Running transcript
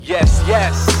Yes,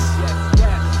 yes.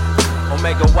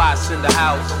 Omega Watts in the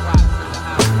house.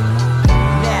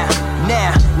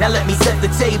 Now let me set the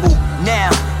table.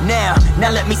 Now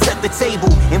let me set the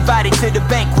table. Invited to the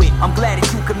banquet, I'm glad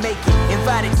that you could make it.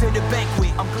 Invited to the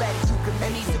banquet, I'm glad that you could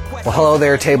make it. Well, hello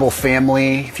there, Table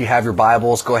family. If you have your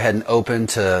Bibles, go ahead and open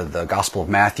to the Gospel of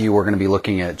Matthew. We're going to be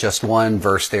looking at just one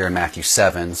verse there in Matthew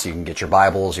 7, so you can get your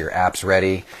Bibles, your apps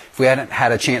ready. If we hadn't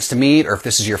had a chance to meet, or if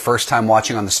this is your first time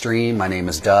watching on the stream, my name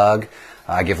is Doug.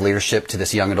 I give leadership to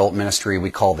this young adult ministry we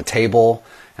call The Table,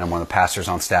 and I'm one of the pastors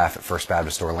on staff at First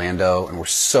Baptist Orlando, and we're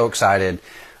so excited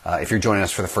if you're joining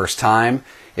us for the first time.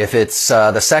 If it's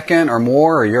the second or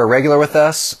more, or you're a regular with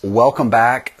us, welcome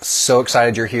back. So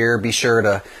excited you're here. Be sure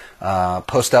to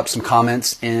post up some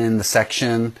comments in the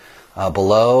section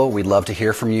below. We'd love to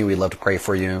hear from you. We'd love to pray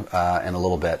for you in a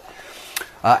little bit.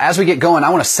 As we get going, I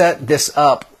want to set this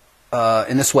up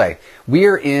in this way. We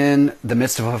are in the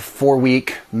midst of a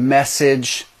 4-week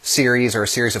message series, or a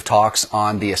series of talks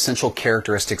on the essential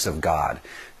characteristics of God.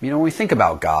 You know, when we think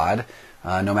about God,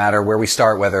 no matter where we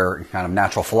start, whether kind of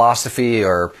natural philosophy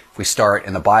or if we start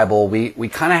in the Bible, we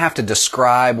kind of have to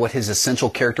describe what his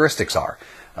essential characteristics are.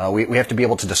 We have to be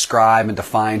able to describe and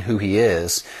define who he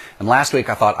is. And last week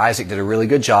I thought Isaac did a really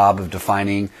good job of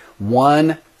defining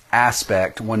one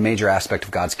major aspect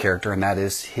of God's character, and that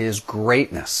is his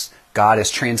greatness. God is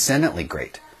transcendently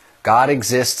great. God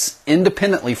exists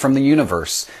independently from the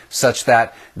universe, such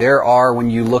that there are, when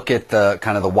you look at the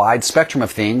kind of the wide spectrum of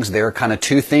things, there are kind of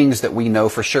two things that we know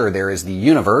for sure. There is the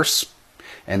universe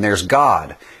and there's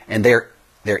God, and they're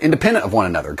independent of one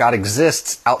another. God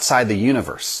exists outside the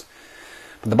universe.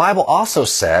 But the Bible also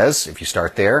says, if you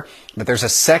start there, that there's a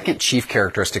second chief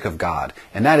characteristic of God,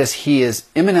 and that is he is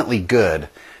eminently good.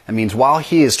 That means while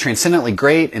he is transcendently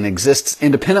great and exists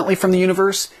independently from the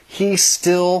universe, he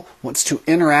still wants to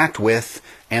interact with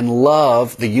and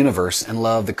love the universe and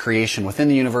love the creation within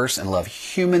the universe and love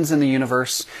humans in the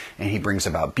universe. And he brings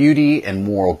about beauty and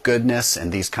moral goodness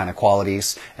and these kind of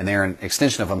qualities, and they're an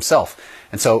extension of himself.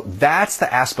 And so that's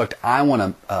the aspect I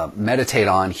want to meditate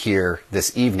on here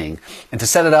this evening. And to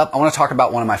set it up, I want to talk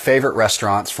about one of my favorite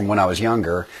restaurants from when I was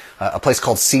younger, a place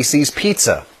called Cici's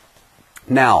Pizza.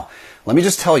 Now, let me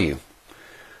just tell you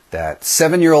that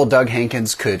 7-year-old Doug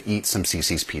Hankins could eat some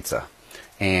Cici's Pizza,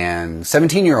 and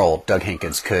 17-year-old Doug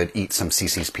Hankins could eat some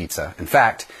Cici's Pizza. In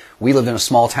fact, we lived in a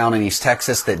small town in East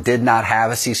Texas that did not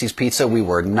have a Cici's Pizza. We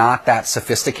were not that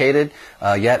sophisticated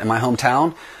yet in my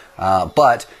hometown,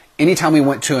 but anytime we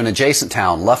went to an adjacent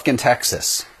town, Lufkin,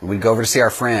 Texas, we'd go over to see our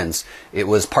friends, it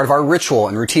was part of our ritual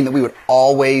and routine that we would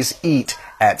always eat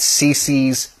at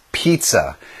Cici's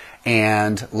Pizza.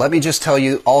 And let me just tell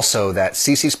you also that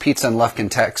Cici's Pizza in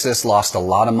Lufkin, Texas lost a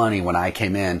lot of money when I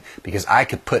came in because I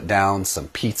could put down some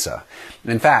pizza.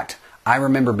 In fact, I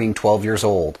remember being 12 years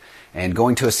old and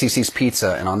going to a Cici's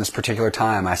Pizza, and on this particular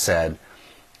time I said,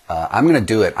 I'm going to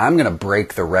do it. I'm going to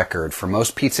break the record for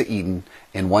most pizza eaten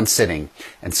in one sitting.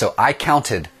 And so I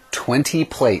counted 20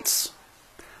 plates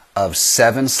of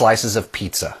 7 slices of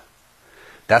pizza.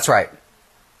 That's right.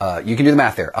 You can do the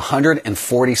math there.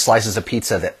 140 slices of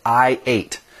pizza that I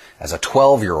ate as a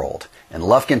 12-year-old in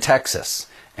Lufkin, Texas.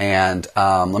 And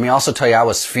let me also tell you, I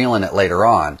was feeling it later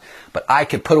on. But I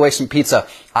could put away some pizza.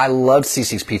 I loved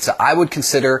Cici's Pizza. I would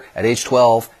consider, at age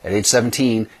 12, at age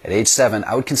 17, at age 7,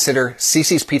 I would consider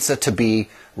Cici's Pizza to be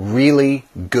really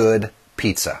good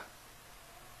pizza.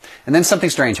 And then something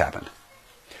strange happened.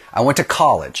 I went to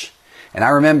college. And I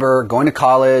remember going to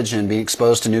college and being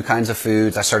exposed to new kinds of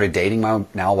foods. I started dating my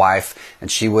now wife,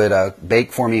 and she would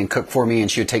bake for me and cook for me,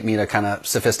 and she would take me to kind of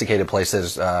sophisticated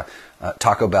places,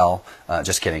 Taco Bell,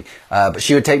 just kidding. But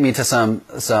she would take me to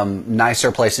some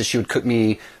nicer places. She would cook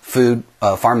me food,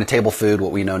 farm-to-table food,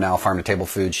 what we know now, farm-to-table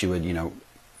food. She would,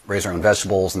 raise her own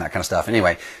vegetables and that kind of stuff.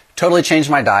 Anyway, totally changed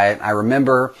my diet. I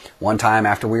remember one time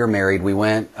after we were married, we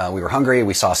were hungry,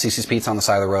 we saw Cici's Pizza on the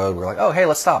side of the road. We were like, oh, hey,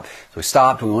 let's stop. So we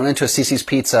stopped, we went into a Cici's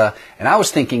Pizza, and I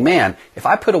was thinking, man, if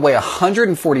I put away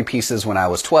 140 pieces when I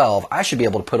was 12, I should be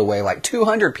able to put away like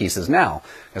 200 pieces now,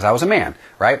 because I was a man,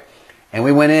 right? And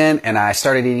we went in, and I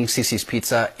started eating Cici's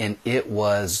Pizza, and it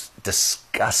was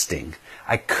disgusting.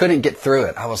 I couldn't get through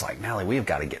it. I was like, Nally, we've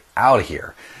got to get out of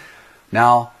here.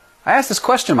 Now, I asked this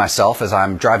question myself as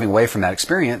I'm driving away from that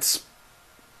experience.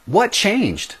 What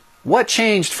changed? What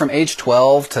changed from age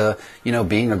 12 to,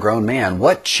 being a grown man?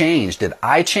 What changed? Did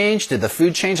I change? Did the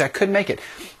food change? I couldn't make it.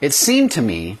 It seemed to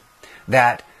me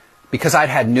that because I'd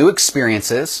had new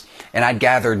experiences and I'd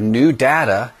gathered new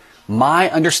data, my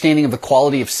understanding of the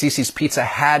quality of Cici's Pizza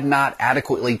had not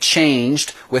adequately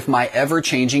changed with my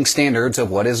ever-changing standards of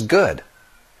what is good.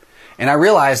 And I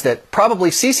realized that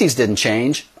probably Cici's didn't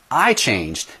change, I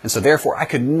changed, and so therefore I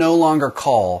could no longer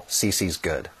call Cece's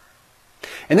good.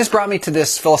 And this brought me to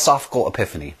this philosophical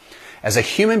epiphany. As a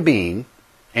human being,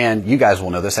 and you guys will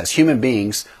know this, as human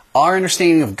beings, our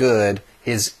understanding of good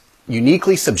is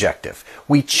uniquely subjective.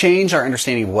 We change our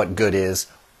understanding of what good is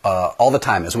all the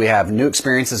time. As we have new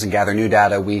experiences and gather new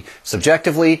data, we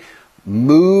subjectively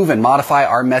move and modify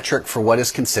our metric for what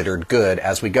is considered good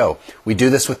as we go. We do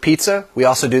this with pizza. We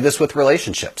also do this with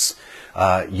relationships.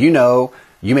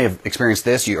 You may have experienced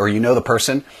this, or you know the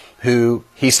person who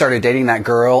he started dating that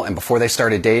girl, and before they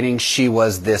started dating, she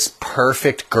was this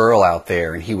perfect girl out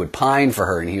there, and he would pine for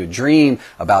her, and he would dream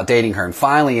about dating her. And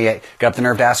finally, he got up the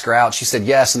nerve to ask her out. She said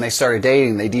yes, and they started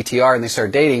dating. They DTR, and they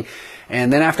started dating.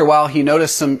 And then after a while, he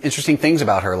noticed some interesting things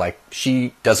about her, like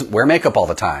she doesn't wear makeup all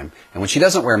the time. And when she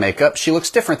doesn't wear makeup, she looks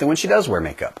different than when she does wear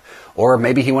makeup. Or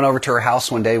maybe he went over to her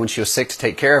house one day when she was sick to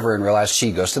take care of her and realized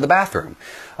she goes to the bathroom.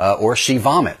 Or she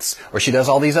vomits. Or she does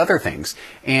all these other things.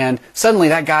 And suddenly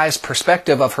that guy's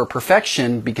perspective of her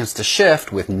perfection begins to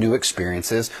shift with new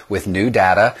experiences, with new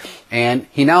data. And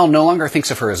he now no longer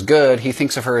thinks of her as good. He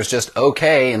thinks of her as just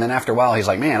okay. And then after a while, he's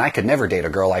like, man, I could never date a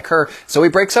girl like her. So he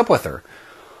breaks up with her.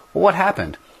 Well, what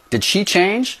happened? Did she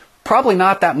change? Probably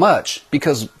not that much,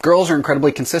 because girls are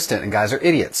incredibly consistent and guys are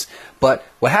idiots. But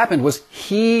what happened was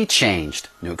he changed.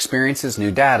 New experiences,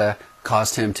 new data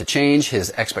caused him to change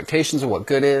his expectations of what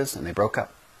good is, and they broke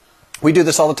up. We do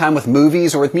this all the time with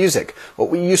movies or with music.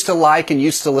 What we used to like and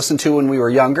used to listen to when we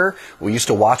were younger, what we used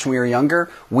to watch when we were younger,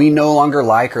 we no longer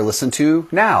like or listen to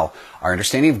now. Our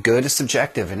understanding of good is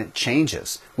subjective and it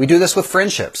changes. We do this with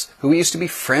friendships. Who we used to be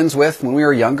friends with when we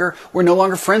were younger, we're no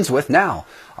longer friends with now.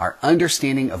 Our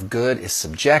understanding of good is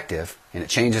subjective and it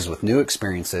changes with new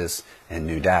experiences and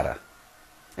new data.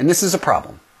 And this is a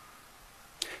problem.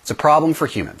 It's a problem for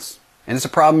humans. And it's a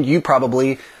problem you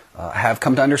probably have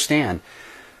come to understand.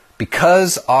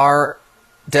 Because our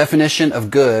definition of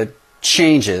good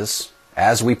changes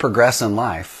as we progress in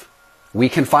life, we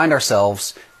can find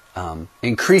ourselves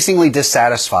increasingly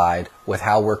dissatisfied with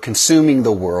how we're consuming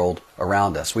the world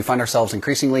around us. We find ourselves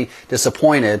increasingly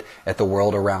disappointed at the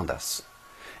world around us.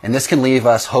 And this can leave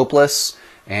us hopeless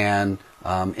and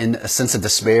in a sense of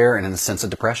despair and in a sense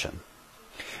of depression.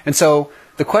 And so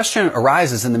the question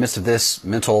arises in the midst of this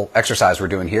mental exercise we're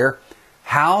doing here.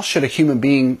 How should a human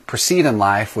being proceed in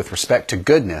life with respect to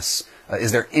goodness?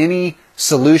 Is there any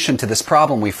solution to this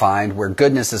problem we find where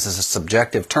goodness is a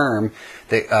subjective term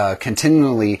that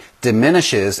continually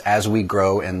diminishes as we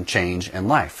grow and change in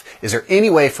life? Is there any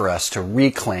way for us to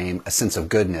reclaim a sense of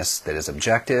goodness that is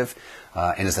objective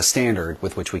and is a standard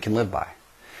with which we can live by?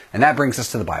 And that brings us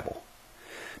to the Bible.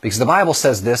 Because the Bible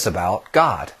says this about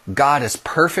God. God is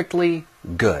perfectly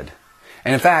good.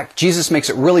 And in fact, Jesus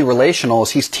makes it really relational as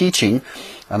he's teaching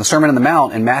on the Sermon on the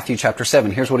Mount in Matthew chapter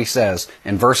 7. Here's what he says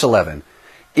in verse 11.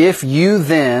 If you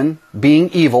then, being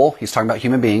evil, he's talking about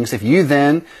human beings, if you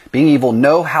then, being evil,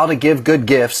 know how to give good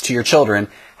gifts to your children,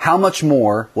 how much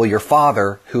more will your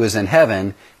Father who is in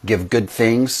heaven give good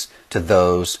things to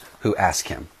those who ask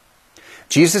him?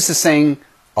 Jesus is saying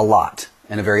a lot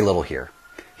and a very little here.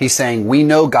 He's saying we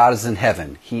know God is in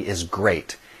heaven. He is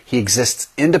great. He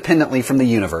exists independently from the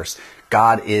universe.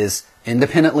 God is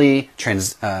independently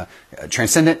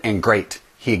transcendent and great.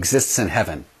 He exists in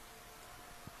heaven.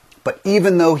 But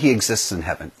even though he exists in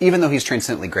heaven, even though he's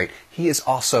transcendently great, he is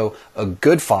also a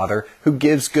good Father who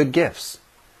gives good gifts.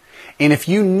 And if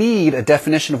you need a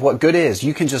definition of what good is,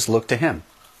 you can just look to him.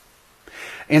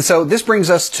 And so this brings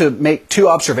us to make two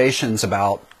observations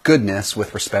about goodness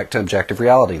with respect to objective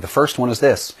reality. The first one is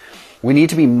this. We need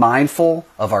to be mindful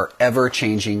of our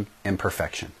ever-changing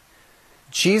imperfection.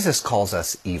 Jesus calls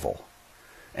us evil.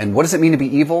 And what does it mean to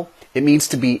be evil? It means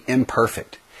to be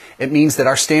imperfect. It means that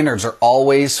our standards are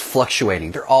always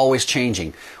fluctuating. They're always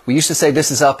changing. We used to say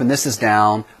this is up and this is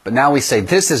down, but now we say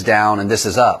this is down and this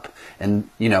is up. And,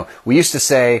 we used to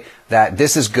say that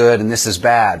this is good and this is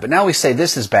bad, but now we say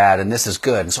this is bad and this is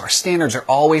good. And so our standards are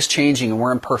always changing and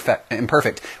we're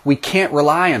imperfect. We can't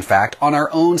rely, in fact, on our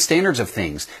own standards of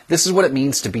things. This is what it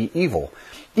means to be evil.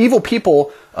 Evil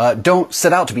people don't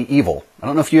set out to be evil. I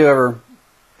don't know if you ever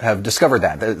have discovered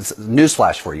that. It's a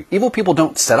newsflash for you. Evil people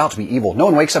don't set out to be evil. No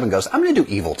one wakes up and goes, I'm going to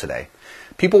do evil today.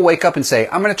 People wake up and say,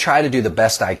 I'm going to try to do the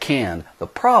best I can. The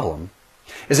problem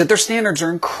is that their standards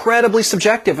are incredibly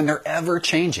subjective and they're ever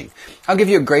changing. I'll give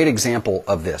you a great example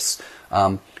of this.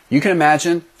 You can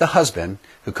imagine the husband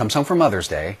who comes home for Mother's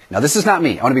Day. Now, this is not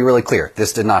me. I want to be really clear.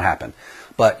 This did not happen.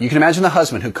 But you can imagine the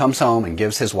husband who comes home and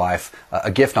gives his wife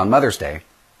a gift on Mother's Day.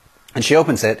 And she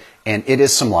opens it, and it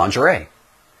is some lingerie.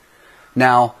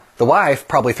 Now, the wife,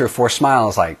 probably through a forced smile,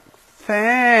 is like,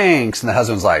 thanks. And the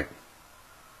husband's like,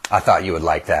 I thought you would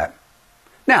like that.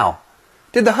 Now,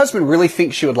 did the husband really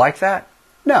think she would like that?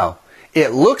 No.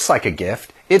 It looks like a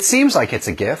gift. It seems like it's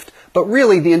a gift. But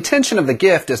really, the intention of the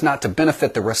gift is not to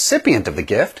benefit the recipient of the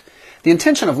gift. The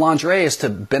intention of lingerie is to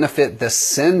benefit the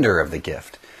sender of the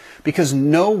gift. Because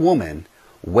no woman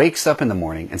wakes up in the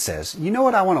morning and says, you know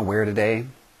what I want to wear today?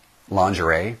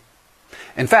 Lingerie.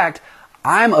 In fact,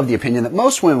 I'm of the opinion that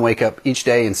most women wake up each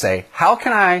day and say, how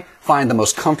can I find the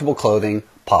most comfortable clothing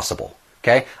possible?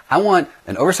 Okay, I want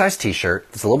an oversized t-shirt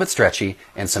that's a little bit stretchy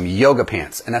and some yoga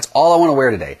pants, and that's all I want to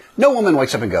wear today. No woman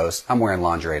wakes up and goes, I'm wearing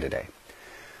lingerie today.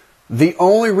 The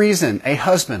only reason a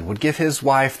husband would give his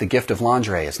wife the gift of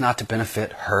lingerie is not to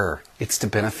benefit her. It's to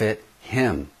benefit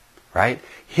him, right?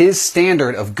 His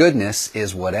standard of goodness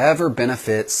is whatever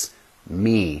benefits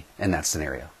me in that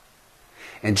scenario.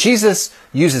 And Jesus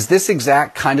uses this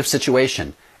exact kind of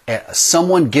situation.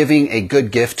 Someone giving a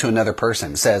good gift to another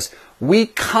person says, we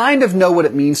kind of know what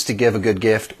it means to give a good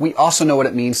gift. We also know what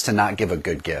it means to not give a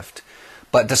good gift.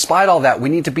 But despite all that, we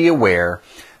need to be aware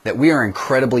that we are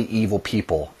incredibly evil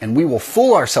people. And we will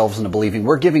fool ourselves into believing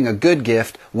we're giving a good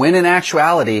gift when in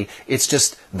actuality, it's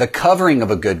just the covering of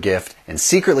a good gift. And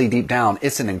secretly deep down,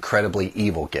 it's an incredibly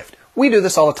evil gift. We do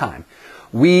this all the time.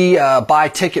 We buy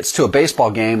tickets to a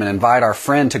baseball game and invite our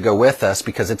friend to go with us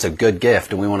because it's a good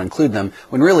gift and we want to include them,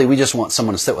 when really we just want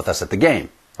someone to sit with us at the game,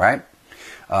 right?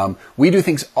 We do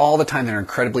things all the time that are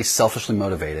incredibly selfishly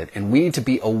motivated, and we need to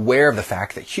be aware of the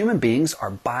fact that human beings are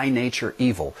by nature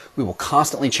evil. We will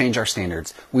constantly change our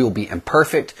standards. We will be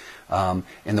imperfect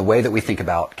in the way that we think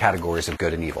about categories of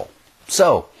good and evil.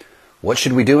 So, what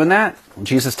should we do in that? Well,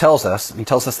 Jesus tells us, he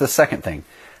tells us the second thing,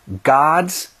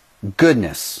 God's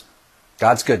goodness.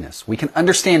 God's goodness. We can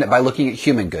understand it by looking at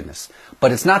human goodness,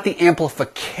 but it's not the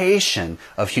amplification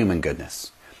of human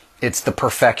goodness. It's the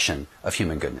perfection of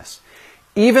human goodness.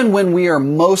 Even when we are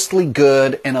mostly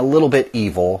good and a little bit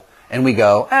evil, and we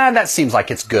go, that seems like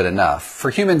it's good enough.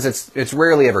 For humans, it's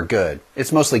rarely ever good.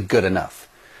 It's mostly good enough.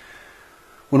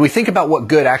 When we think about what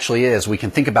good actually is, we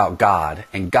can think about God,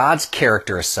 and God's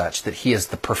character is such that He is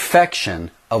the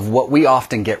perfection of what we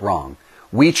often get wrong.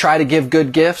 We try to give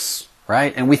good gifts,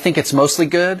 right? And we think it's mostly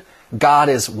good. God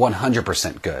is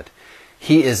 100% good.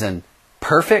 He is an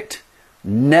perfect,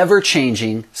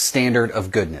 never-changing standard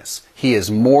of goodness. He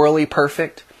is morally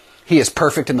perfect. He is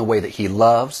perfect in the way that He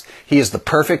loves. He is the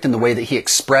perfect in the way that He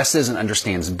expresses and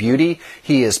understands beauty.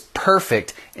 He is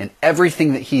perfect in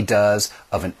everything that He does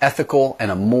of an ethical and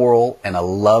a moral and a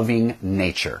loving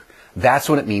nature. That's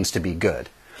what it means to be good.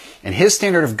 And His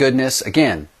standard of goodness,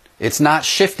 again, it's not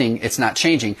shifting, it's not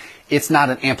changing. It's not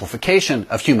an amplification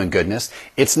of human goodness.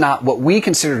 It's not what we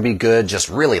consider to be good, just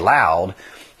really loud.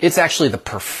 It's actually the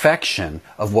perfection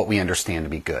of what we understand to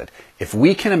be good. If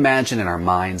we can imagine in our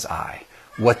mind's eye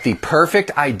what the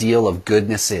perfect ideal of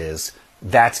goodness is,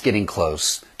 that's getting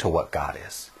close to what God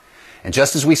is. And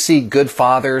just as we see good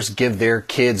fathers give their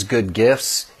kids good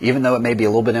gifts, even though it may be a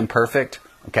little bit imperfect,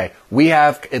 okay, we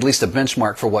have at least a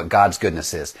benchmark for what God's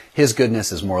goodness is. His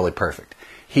goodness is morally perfect.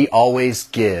 He always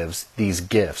gives these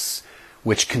gifts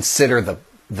which consider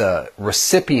the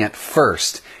recipient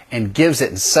first and gives it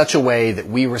in such a way that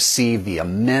we receive the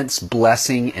immense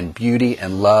blessing and beauty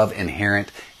and love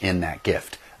inherent in that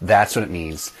gift. That's what it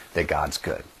means that God's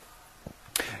good.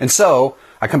 And so,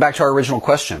 I come back to our original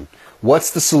question.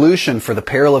 What's the solution for the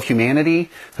peril of humanity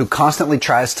who constantly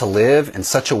tries to live in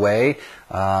such a way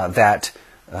that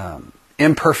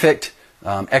imperfect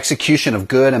execution of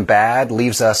good and bad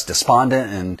leaves us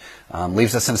despondent and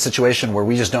leaves us in a situation where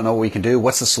we just don't know what we can do?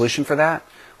 What's the solution for that?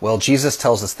 Well, Jesus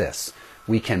tells us this.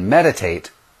 We can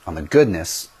meditate on the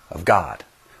goodness of God.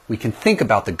 We can think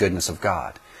about the goodness of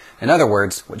God. In other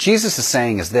words, what Jesus is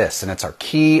saying is this, and it's our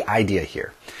key idea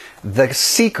here. The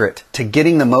secret to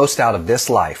getting the most out of this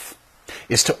life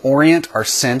is to orient our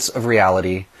sense of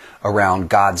reality around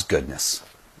God's goodness,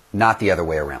 not the other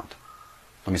way around.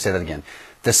 Let me say that again.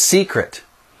 The secret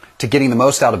to getting the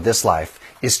most out of this life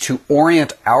is to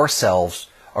orient ourselves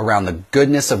around the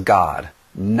goodness of God,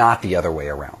 not the other way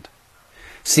around.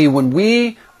 See, when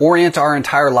we orient our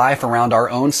entire life around our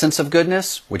own sense of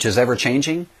goodness, which is ever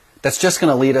changing, that's just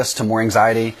going to lead us to more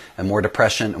anxiety and more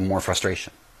depression and more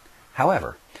frustration.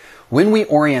 However, when we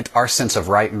orient our sense of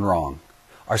right and wrong,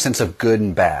 our sense of good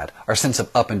and bad, our sense of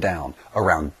up and down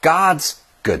around God's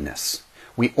goodness,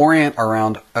 we orient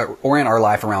our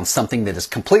life around something that is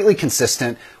completely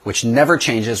consistent, which never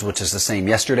changes, which is the same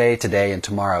yesterday, today, and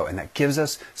tomorrow. And that gives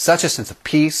us such a sense of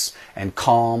peace and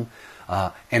calm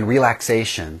and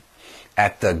relaxation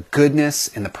at the goodness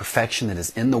and the perfection that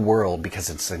is in the world, because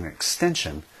it's an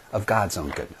extension of God's own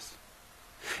goodness.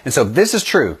 And so if this is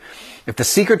true, If the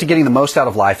secret to getting the most out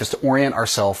of life is to orient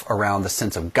ourselves around the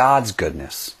sense of God's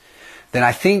goodness, then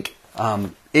I think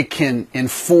it can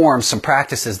inform some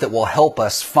practices that will help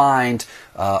us find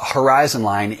horizon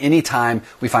line anytime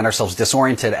we find ourselves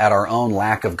disoriented at our own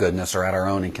lack of goodness or at our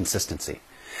own inconsistency.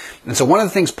 And so one of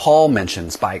the things Paul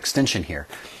mentions by extension here,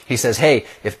 he says, hey,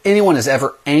 if anyone is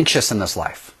ever anxious in this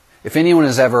life, if anyone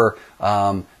is ever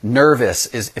nervous,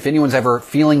 if anyone's ever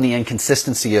feeling the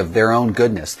inconsistency of their own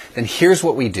goodness, then here's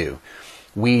what we do.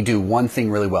 We do one thing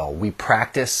really well. We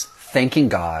practice thanking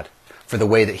God for the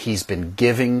way that He's been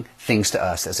giving things to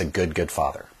us as a good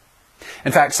Father.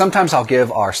 In fact, sometimes I'll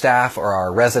give our staff or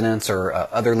our residents or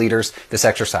other leaders this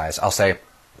exercise. I'll say,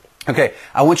 okay,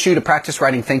 I want you to practice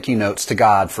writing thank you notes to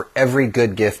God for every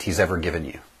good gift He's ever given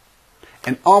you.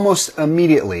 And almost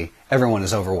immediately, everyone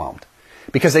is overwhelmed.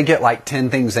 Because they get like 10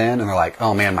 things in and they're like,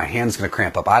 oh man, my hand's going to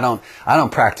cramp up. I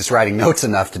don't practice writing notes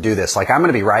enough to do this. Like I'm going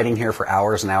to be writing here for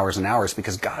hours and hours and hours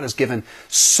because God has given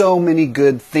so many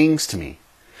good things to me.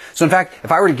 So in fact,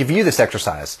 if I were to give you this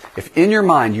exercise, if in your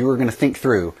mind you were going to think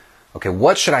through, okay,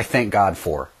 what should I thank God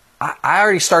for? I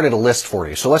already started a list for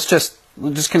you. So let's just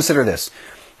consider this.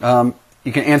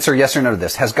 You can answer yes or no to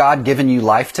this. Has God given you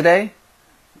life today?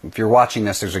 If you're watching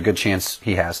this, there's a good chance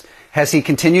He has. Has He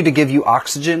continued to give you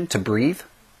oxygen to breathe?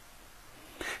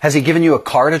 Has He given you a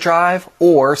car to drive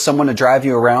or someone to drive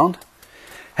you around?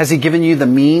 Has He given you the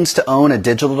means to own a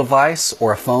digital device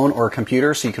or a phone or a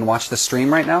computer so you can watch the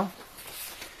stream right now?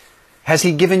 Has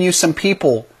He given you some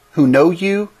people who know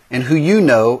you and who you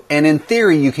know, and in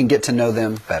theory you can get to know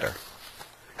them better?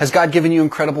 Has God given you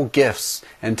incredible gifts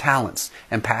and talents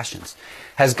and passions?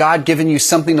 Has God given you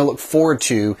something to look forward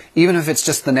to, even if it's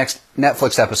just the next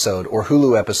Netflix episode or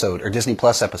Hulu episode or Disney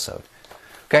Plus episode?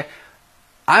 Okay?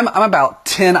 I'm about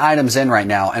 10 items in right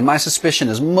now, and my suspicion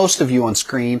is most of you on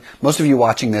screen, most of you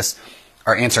watching this,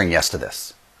 are answering yes to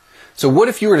this. So what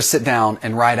if you were to sit down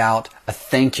and write out a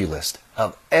thank you list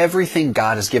of everything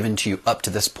God has given to you up to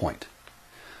this point?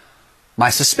 My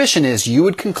suspicion is you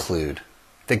would conclude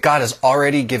that God has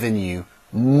already given you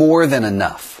more than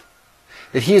enough.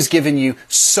 That He has given you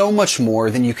so much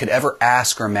more than you could ever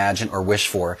ask or imagine or wish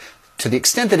for, to the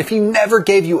extent that if He never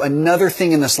gave you another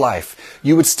thing in this life,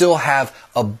 you would still have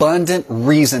abundant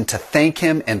reason to thank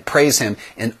Him and praise Him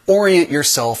and orient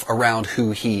yourself around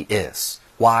who He is.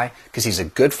 Why? Because He's a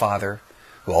good Father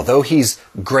who, although He's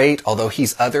great, although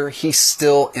He's other, He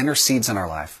still intercedes in our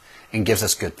life and gives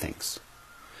us good things.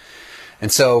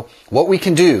 And so what we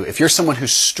can do, if you're someone who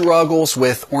struggles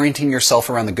with orienting yourself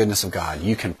around the goodness of God,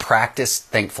 you can practice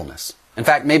thankfulness. In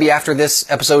fact, maybe after this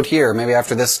episode here, maybe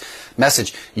after this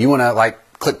message, you want to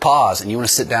click pause and you want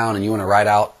to sit down and you want to write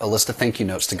out a list of thank you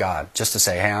notes to God just to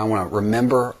say, hey, I want to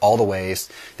remember all the ways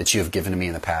that you have given to me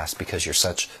in the past because you're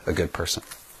such a good person.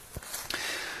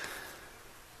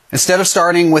 Instead of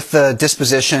starting with the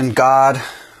disposition, God,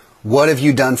 what have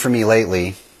you done for me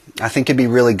lately? I think it'd be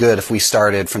really good if we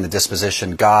started from the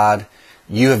disposition, God,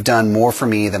 you have done more for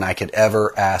me than I could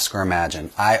ever ask or imagine.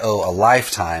 I owe a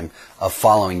lifetime of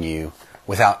following you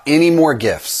without any more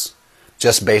gifts,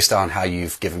 just based on how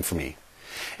you've given for me.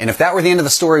 And if that were the end of the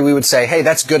story, we would say, hey,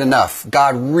 that's good enough.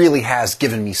 God really has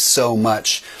given me so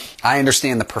much. I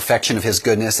understand the perfection of His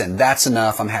goodness, and that's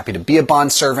enough. I'm happy to be a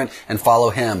bondservant and follow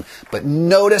Him. But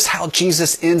notice how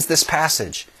Jesus ends this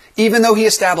passage. Even though He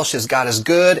establishes God is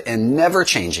good and never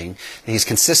changing, that He's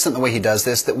consistent in the way He does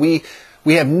this, that we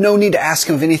have no need to ask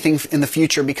Him of anything in the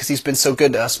future because He's been so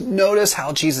good to us. Notice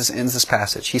how Jesus ends this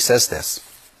passage. He says this,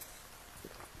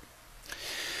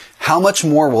 how much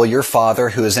more will your Father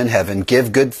who is in heaven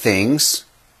give good things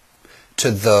to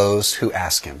those who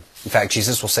ask Him? In fact,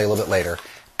 Jesus will say a little bit later,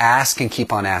 ask and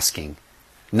keep on asking.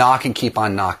 Knock and keep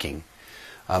on knocking.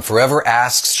 For whoever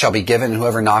asks shall be given, and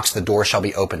whoever knocks, the door shall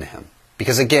be open to him.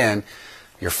 Because again,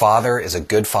 your Father is a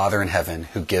good Father in heaven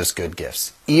who gives good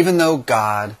gifts. Even though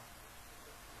God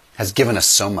has given us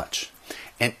so much,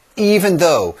 and even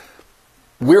though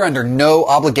we're under no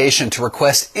obligation to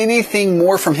request anything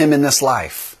more from Him in this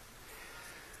life,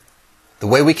 the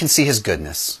way we can see His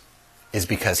goodness is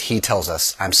because He tells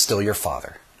us, I'm still your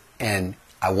Father, and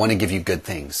I want to give you good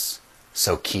things,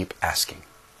 so keep asking.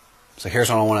 So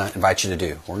here's what I want to invite you to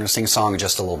do. We're going to sing a song in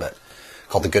just a little bit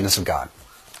called The Goodness of God.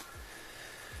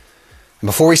 And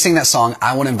before we sing that song,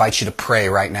 I want to invite you to pray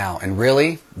right now. And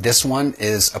really, this one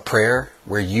is a prayer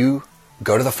where you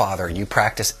go to the Father and you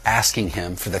practice asking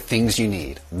Him for the things you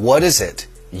need. What is it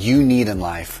you need in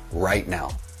life right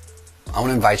now? I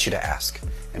want to invite you to ask.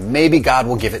 And maybe God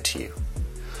will give it to you.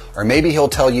 Or maybe He'll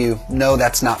tell you, no,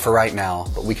 that's not for right now,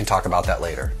 but we can talk about that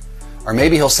later. Or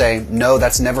maybe he'll say, no,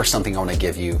 that's never something I want to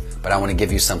give you, but I want to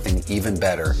give you something even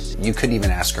better. You couldn't even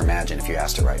ask or imagine if you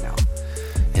asked it right now.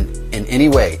 In any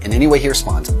way he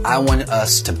responds, I want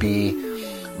us to be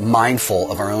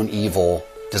mindful of our own evil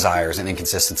desires and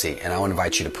inconsistency. And I want to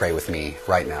invite you to pray with me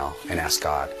right now and ask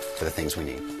God for the things we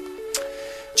need.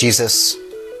 Jesus,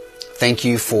 thank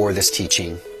you for this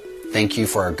teaching. Thank you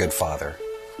for our good Father.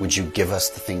 Would you give us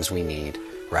the things we need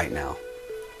right now?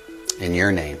 In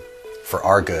your name, for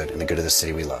our good and the good of the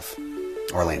city we love.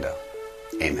 Orlando.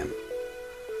 Amen.